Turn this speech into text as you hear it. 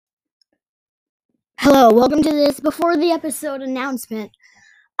Hello, welcome to this before the episode announcement.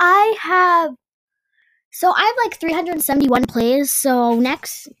 I have like 371 plays. So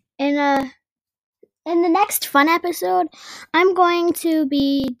next in the next fun episode, I'm going to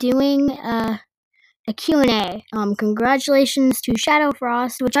be doing a Q&A. Congratulations to Shadow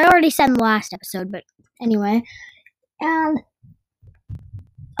Frost, which I already said in the last episode, but anyway. And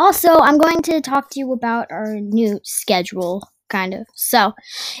also, I'm going to talk to you about our new schedule. Kind of. So,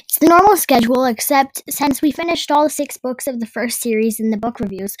 it's the normal schedule, except since we finished all 6 books of the first series in the book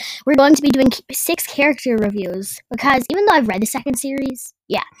reviews, we're going to be doing 6 character reviews, because even though I've read the second series,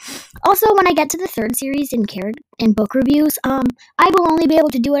 yeah. Also, when I get to the third series in book reviews, I will only be able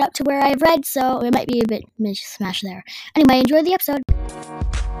to do it up to where I've read, so it might be a bit mishmash there. Anyway, enjoy the episode.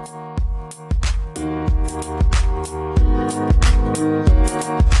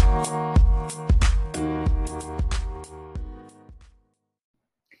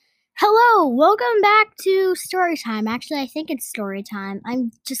 Hello, welcome back to story time. Actually, I think it's story time.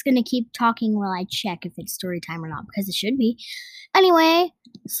 I'm just going to keep talking while I check if it's story time or not, because it should be. Anyway,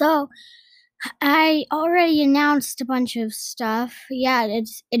 so I already announced a bunch of stuff. Yeah, it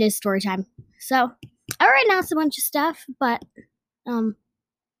is story time. So I already announced a bunch of stuff, but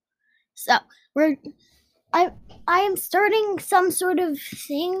so I am starting some sort of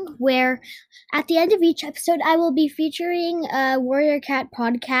thing where at the end of each episode I will be featuring a Warrior Cat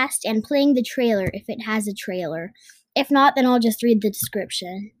podcast and playing the trailer if it has a trailer. If not, then I'll just read the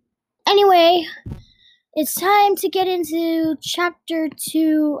description. Anyway, it's time to get into chapter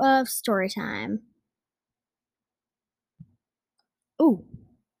 2 of Storytime. Ooh.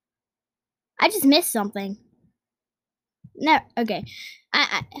 I just missed something. No, okay.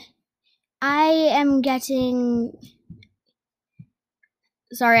 I am getting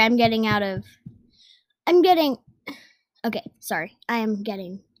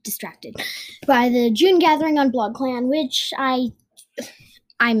distracted by the June gathering on BlogClan, which I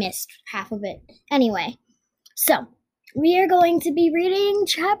missed half of it. Anyway, so we are going to be reading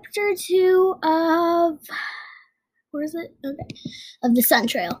chapter 2 of of the Sun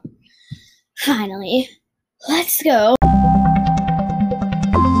Trail. Finally, let's go.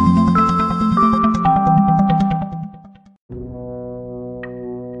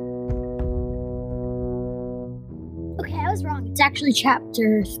 Okay, I was wrong. It's actually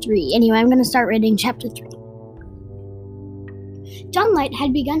chapter 3. Anyway, I'm going to start reading chapter 3. Dawnlight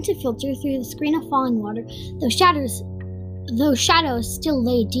had begun to filter through the screen of falling water, though shadows still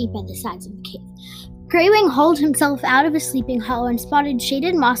lay deep at the sides of the cave. Greywing hauled himself out of his sleeping hollow and spotted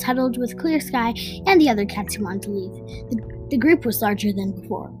Shaded Moss huddled with Clear Sky and the other cats who wanted to leave. The group was larger than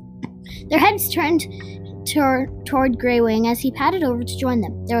before. Their heads turned toward Greywing as he padded over to join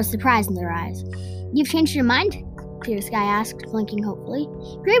them. There was surprise in their eyes. "You've changed your mind?" Clear Sky asked, blinking hopefully.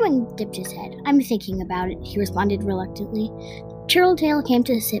 Greywing dipped his head. "I'm thinking about it," he responded reluctantly. Turtletail came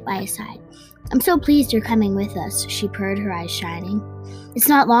to sit by his side. "I'm so pleased you're coming with us," she purred, her eyes shining. "It's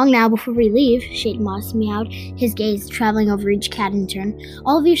not long now before we leave," Shade Moss meowed, his gaze traveling over each cat in turn.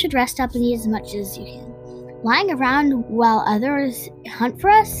 "All of you should rest up and eat as much as you can." "Lying around while others hunt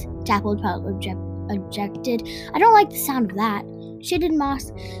for us?" Dappled objected. "I don't like the sound of that." Shaded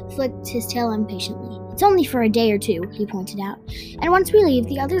Moss flicked his tail impatiently. "It's only for a day or 2, he pointed out. "And once we leave,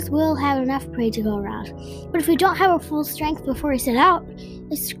 the others will have enough prey to go around. But if we don't have our full strength before we set out..."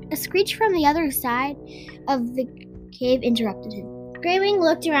 A screech from the other side of the cave interrupted him. Greywing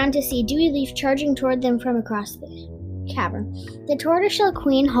looked around to see Dewy Leaf charging toward them from across the cavern. The tortoiseshell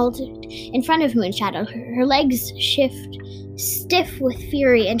queen halted in front of Moonshadow, her legs stiff with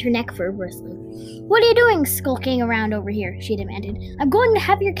fury and her neck fur bristling. "What are you doing skulking around over here?" she demanded. "I'm going to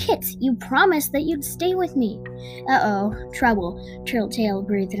have your kits. You promised that you'd stay with me." "Uh-oh, trouble," Turtletail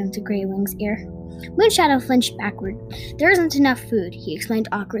breathed into Greywing's ear. Moonshadow flinched backward. "There isn't enough food," he explained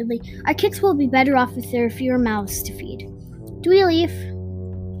awkwardly. "Our kits will be better off if there are fewer mouths to feed." Dewy Leaf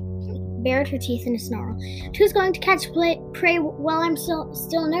bared her teeth in a snarl. "Who's going to catch prey while I'm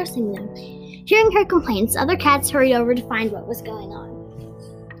still nursing them?" Hearing her complaints, other cats hurried over to find what was going on.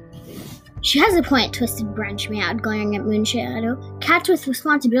 "She has a point," Twisted Branch meowed, glaring at Moonshadow. "Cats with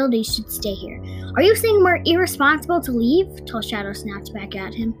responsibilities should stay here." "Are you saying we're irresponsible to leave?" Tall Shadow snapped back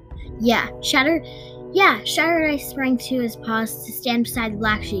at him. Shattered Ice sprang to his paws to stand beside the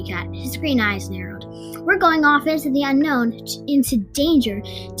Black She Cat. His green eyes narrowed. "We're going off into the unknown, into danger,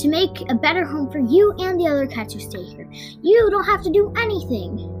 to make a better home for you and the other cats who stay here. You don't have to do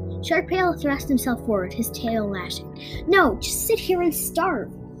anything." Sharktail thrust himself forward, his tail lashing. "No, just sit here and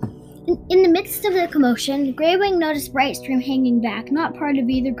starve." In the midst of the commotion, Greywing noticed Brightstream hanging back, not part of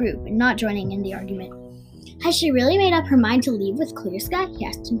either group and not joining in the argument. Has she really made up her mind to leave with Clear Sky? He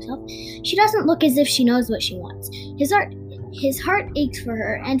asked himself. She doesn't look as if she knows what she wants. His heart ached for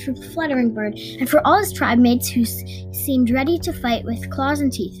her and for Fluttering Bird and for all his tribe mates who seemed ready to fight with claws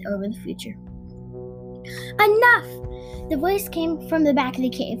and teeth over the future. Enough! The voice came from the back of the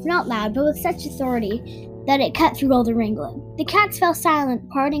cave, not loud, but with such authority that it cut through all the wrangling. The cats fell silent,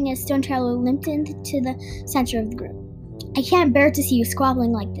 parting as Stoneteller limped into the center of the group. I can't bear to see you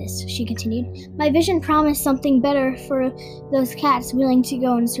squabbling like this, she continued. My vision promised something better for those cats willing to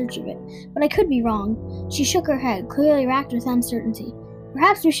go in search of it, but I could be wrong. She shook her head, clearly racked with uncertainty.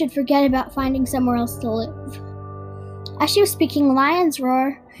 Perhaps we should forget about finding somewhere else to live. As she was speaking, Lion's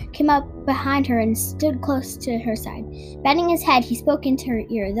Roar came up behind her and stood close to her side. Bending his head, he spoke into her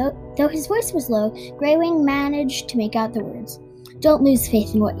ear. Though his voice was low, Greywing managed to make out the words. Don't lose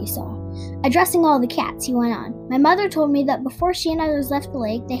faith in what you saw. Addressing all the cats, he went on. My mother told me that before she and others left the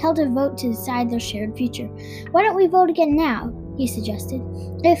lake, they held a vote to decide their shared future. Why don't we vote again now? He suggested.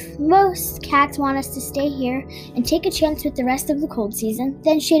 If most cats want us to stay here and take a chance with the rest of the cold season,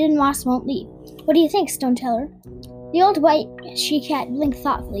 then Shaded Moss won't leave. What do you think, Stoneteller? The old white she-cat blinked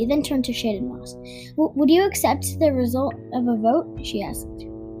thoughtfully, then turned to Shaded Moss. Would you accept the result of a vote? She asked.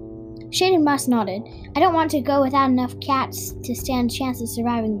 Shaded Moss nodded. I don't want to go without enough cats to stand a chance of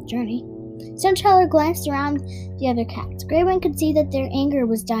surviving the journey. Stoneteller glanced around the other cats. Greywing could see that their anger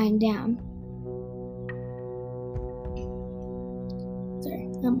was dying down.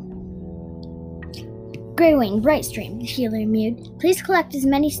 Greywing, Brightstream, the healer mewed. Please collect as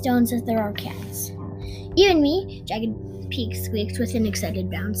many stones as there are cats. You and me, Jagged Peak squeaked with an excited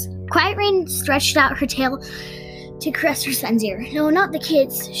bounce. Quiet Rain stretched out her tail to caress her son's ear. No, not the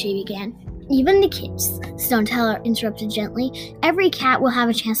kids, she began. Even the kids, Stoneteller interrupted gently. Every cat will have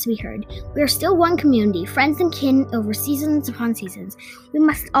a chance to be heard. We are still one community, friends and kin over seasons upon seasons. We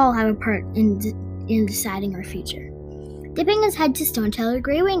must all have a part in deciding our future. Dipping his head to Stoneteller,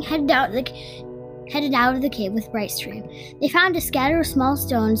 Greywing headed out of the cave with Brightstream. They found a scatter of small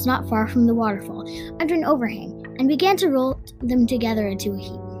stones not far from the waterfall, under an overhang, and began to roll them together into a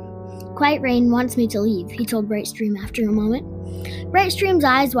heap. Quiet Rain wants me to leave, he told Brightstream after a moment. Brightstream's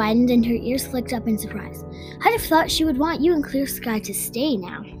eyes widened and her ears flicked up in surprise. I'd have thought she would want you and Clear Sky to stay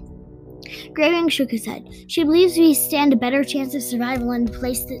now. Greywing shook his head. She believes we stand a better chance of survival in the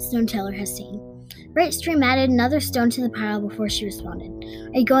place that Stoneteller has seen. Brightstream added another stone to the pile before she responded.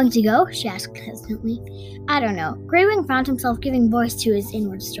 Are you going to go? She asked hesitantly. I don't know. Greywing found himself giving voice to his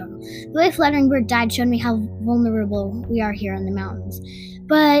inward struggle. The way Fluttering Bird died showed me how vulnerable we are here in the mountains.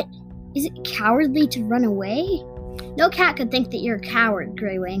 But is it cowardly to run away? No cat could think that you're a coward,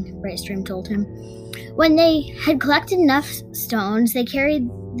 Greywing, Brightstream told him. When they had collected enough stones, they carried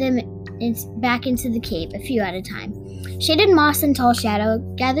them back into the cave, a few at a time. Shaded Moss and Tall Shadow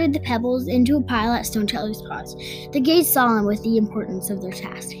gathered the pebbles into a pile at Stoneteller's paws. They gazed solemn with the importance of their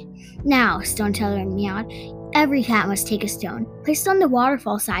task. Now, Stoneteller meowed, every cat must take a stone. Placed on the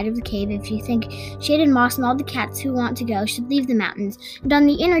waterfall side of the cave if you think Shaded Moss and all the cats who want to go should leave the mountains, and on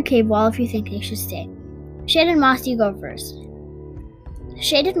the inner cave wall if you think they should stay. Shaded Moss, you go first.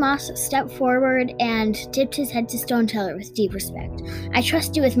 Shaded Moss stepped forward and tipped his head to Stoneteller with deep respect. I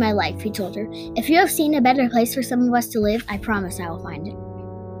trust you with my life, he told her. If you have seen a better place for some of us to live, I promise I will find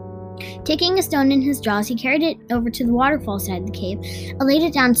it. Taking a stone in his jaws, he carried it over to the waterfall side of the cave and laid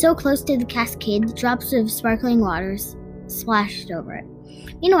it down so close to the cascade that drops of sparkling waters splashed over it.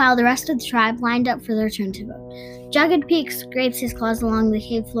 Meanwhile, the rest of the tribe lined up for their turn to vote. Jagged Peak scraped his claws along the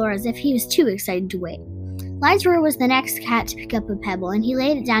cave floor as if he was too excited to wait. Lion's Roar was the next cat to pick up a pebble, and he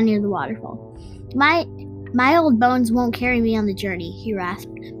laid it down near the waterfall. My old bones won't carry me on the journey, he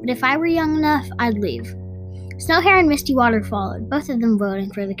rasped, but if I were young enough, I'd leave. Snowhair and Misty Water followed, both of them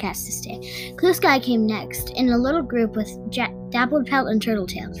voting for the cats to stay. Clear Sky came next, in a little group with Dappled Pelt and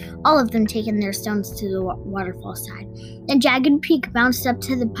Turtletail, all of them taking their stones to the waterfall side. Then Jagged Peak bounced up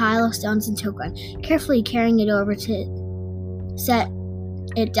to the pile of stones and took one, carefully carrying it over to set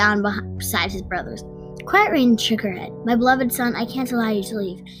it down beside his brothers. Quiet Rain shook her head. My beloved son, I can't allow you to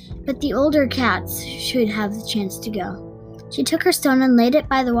leave, but the older cats should have the chance to go. She took her stone and laid it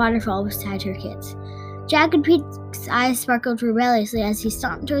by the waterfall beside her kids. Jagged Peak's eyes sparkled rebelliously as he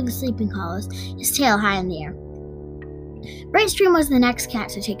stomped toward the sleeping hollows, his tail high in the air. Brightstream was the next cat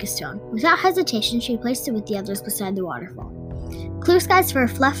to take a stone. Without hesitation, she placed it with the others beside the waterfall. Clear Sky's fur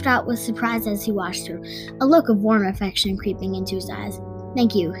fluffed out with surprise as he watched her, a look of warm affection creeping into his eyes.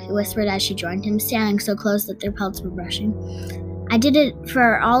 Thank you, he whispered as she joined him, standing so close that their pelts were brushing. I did it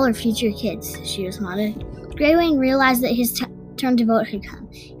for all our future kids, she responded. Greywing realized that his turn to vote had come.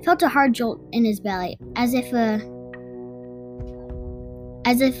 He felt a hard jolt in his belly, as if a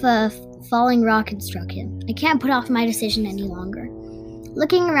falling rock had struck him. I can't put off my decision any longer.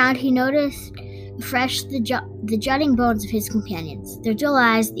 Looking around, he noticed afresh the jutting bones of his companions, their dull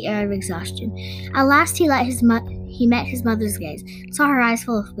eyes, the air of exhaustion. At last he met his mother's gaze, saw her eyes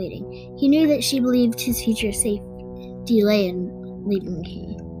full of pleading. He knew that she believed his future safety lay in leaving the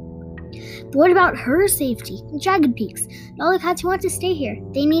cave. But what about her safety? Jagged Peaks. All the cats want to stay here.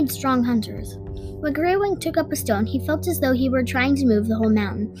 They need strong hunters. When Greywing took up a stone, he felt as though he were trying to move the whole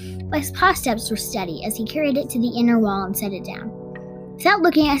mountain, but his paw steps were steady as he carried it to the inner wall and set it down. Without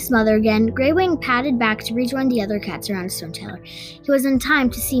looking at his mother again, Greywing padded back to rejoin the other cats around Stoneteller. He was in time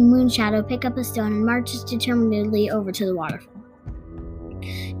to see Moonshadow pick up a stone and march determinedly over to the waterfall.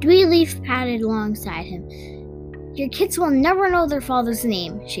 Deweyleaf padded alongside him. "Your kids will never know their father's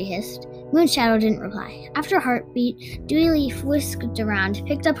name," she hissed. Moonshadow didn't reply. After a heartbeat, Deweyleaf whisked around,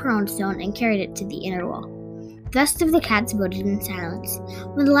 picked up her own stone, and carried it to the inner wall. The rest of the cats voted in silence.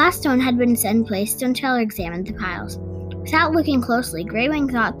 When the last stone had been set in place, Stoneteller examined the piles. Without looking closely,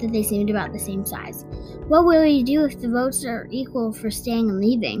 Greywing thought that they seemed about the same size. What will he do if the votes are equal for staying and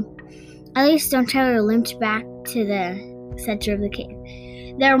leaving? At least Stoneteller limped back to the center of the cave.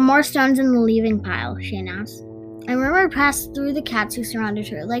 "There are more stones in the leaving pile," she announced. A murmur passed through the cats who surrounded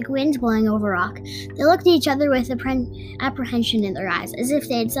her, like wind blowing over rock. They looked at each other with apprehension in their eyes, as if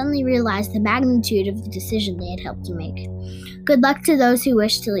they had suddenly realized the magnitude of the decision they had helped to make. "Good luck to those who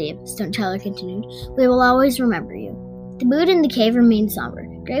wish to leave," Stoneteller continued. "We will always remember you." The mood in the cave remained somber.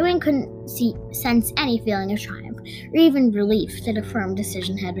 Greywing couldn't sense any feeling of triumph, or even relief that a firm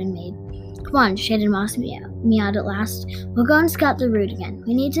decision had been made. "Come on," Shade and Moss meowed at last. "We'll go and scout the route again.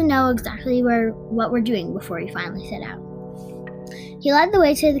 We need to know exactly what we're doing before we finally set out." He led the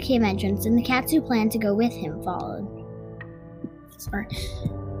way to the cave entrance, and the cats who planned to go with him followed.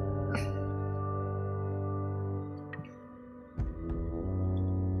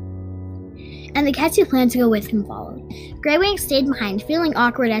 Greywing stayed behind, feeling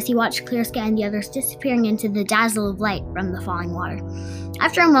awkward as he watched Clearsky and the others disappearing into the dazzle of light from the falling water.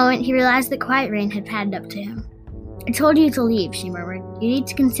 After a moment, he realized that Quiet Rain had padded up to him. "I told you to leave," she murmured. "You need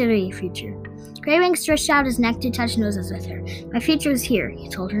to consider your future." Greywing stretched out his neck to touch noses with her. "My future is here," he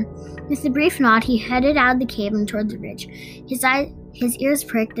told her. With a brief nod, he headed out of the cave and toward the ridge. His ears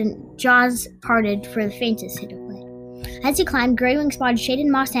pricked and jaws parted for the faintest hit of light. As he climbed, Greywing spotted Shade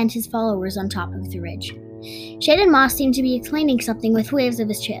and Moss and his followers on top of the ridge. Shade and Moss seemed to be explaining something with waves of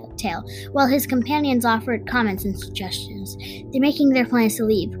his tail, while his companions offered comments and suggestions. "They're making their plans to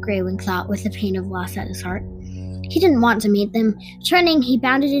leave," Greywing thought with the pain of loss at his heart. He didn't want to meet them. Turning, he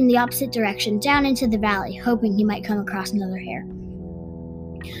bounded in the opposite direction, down into the valley, hoping he might come across another hare.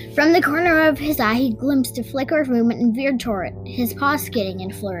 From the corner of his eye, he glimpsed a flicker of movement and veered toward it, his paws skidding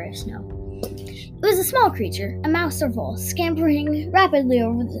in a flurry of snow. It was a small creature, a mouse or vole, scampering rapidly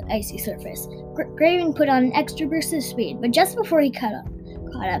over the icy surface. Greywing put on an extra burst of speed, but just before he caught up,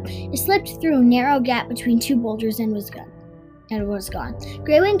 it slipped through a narrow gap between two boulders and was gone.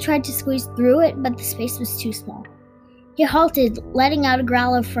 Greywing tried to squeeze through it, but the space was too small. He halted, letting out a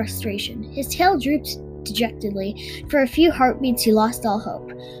growl of frustration. His tail drooped dejectedly. For a few heartbeats, he lost all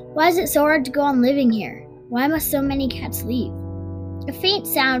hope. Why is it so hard to go on living here? Why must so many cats leave? A faint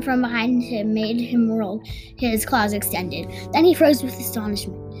sound from behind him made him roll, his claws extended. Then he froze with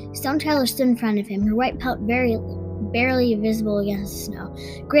astonishment. Stoneteller stood in front of him, her white pelt barely visible against the snow.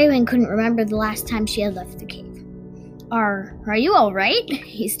 Greywing couldn't remember the last time she had left the cave. Are you all right?"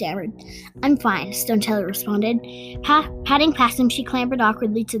 he stammered. "I'm fine," Stoneteller responded. Padding past him, she clambered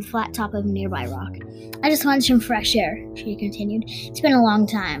awkwardly to the flat top of a nearby rock. "I just wanted some fresh air," she continued. "It's been a long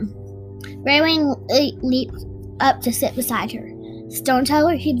time." Greywing leaped up to sit beside her.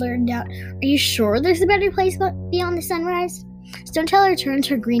 "Stoneteller," he blurted out, "are you sure there's a better place beyond the sunrise?" Stoneteller turned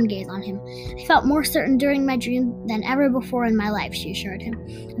her green gaze on him. "I felt more certain during my dream than ever before in my life," she assured him.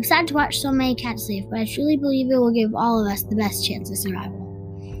 "I'm sad to watch so many cats leave, but I truly believe it will give all of us the best chance of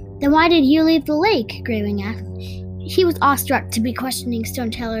survival." "Then why did you leave the lake?" Greywing asked. He was awestruck to be questioning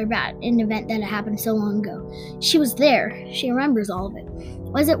Stoneteller about an event that had happened so long ago. She was there. She remembers all of it.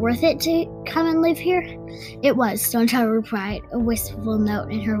 "Was it worth it to come and live here?" "It was," Stoneteller replied, a wistful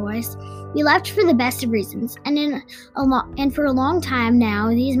note in her voice. "We left for the best of reasons, and for a long time now,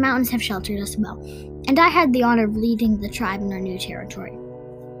 these mountains have sheltered us well, and I had the honor of leading the tribe in our new territory."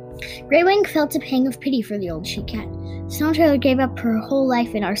 Greywing felt a pang of pity for the old she-cat. Stoneteller gave up her whole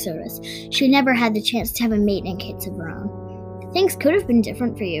life in our service. She never had the chance to have a mate and kids of her own. "Things could have been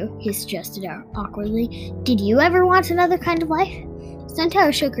different for you," he suggested awkwardly. "Did you ever want another kind of life?"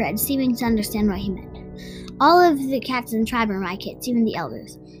 Stoneteller shook her head, seeming to understand what he meant. "All of the cats in the tribe are my kids, even the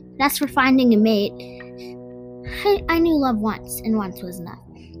elders. But as for finding a mate, I knew love once, and once was enough.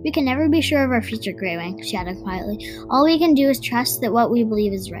 We can never be sure of our future, Greywing, she added quietly. All we can do is trust that what we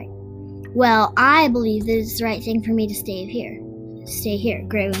believe is right. Well, I believe that it's the right thing for me to stay here. Stay here,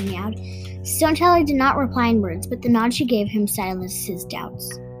 Greywing meowed. Stoneteller did not reply in words, but the nod she gave him silenced his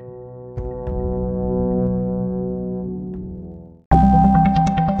doubts.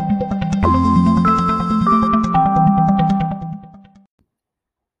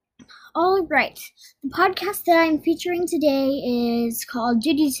 All right. The podcast that I'm featuring today is called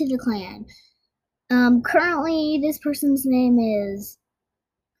Duty to the Clan. Currently, this person's name is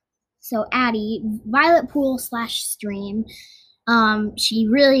Addie, Violet Pool /stream.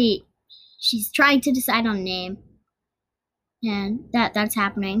 She's trying to decide on a name, and that's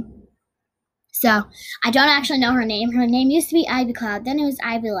happening. So I don't actually know her name. Her name used to be Ivy Cloud, then it was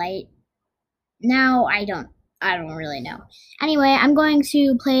Ivy Light. Now I don't really know. Anyway, I'm going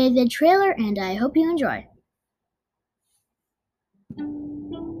to play the trailer, and I hope you enjoy.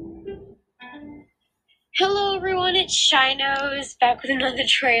 Hello everyone, it's Shinos, back with another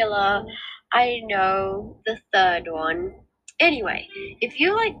trailer. I know, the third one. Anyway, if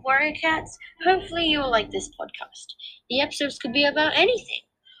you like Warrior Cats, hopefully you will like this podcast. The episodes could be about anything.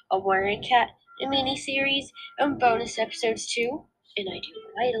 A Warrior Cat, a mini-series, and bonus episodes too. And I do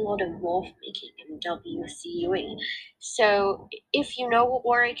quite a lot of morph making in WCUE. So, if you know what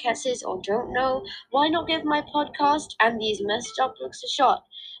Warrior Cats is or don't know, why not give my podcast and these messed up looks a shot?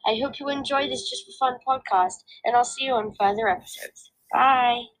 I hope you enjoy this just for fun podcast, and I'll see you on further episodes.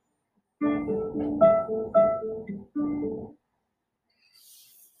 Bye!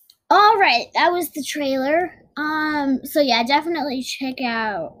 All right, that was the trailer. So yeah, definitely check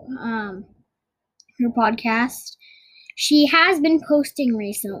out her podcast. She has been posting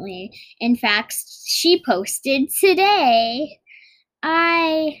recently. In fact, she posted today.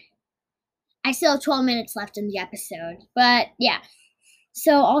 I still have 12 minutes left in the episode, but yeah.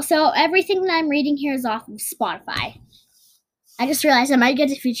 So also, everything that I'm reading here is off of Spotify. I just realized I might get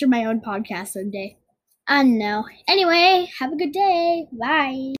to feature my own podcast someday. I don't know. Anyway, have a good day.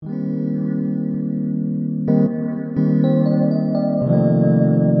 Bye.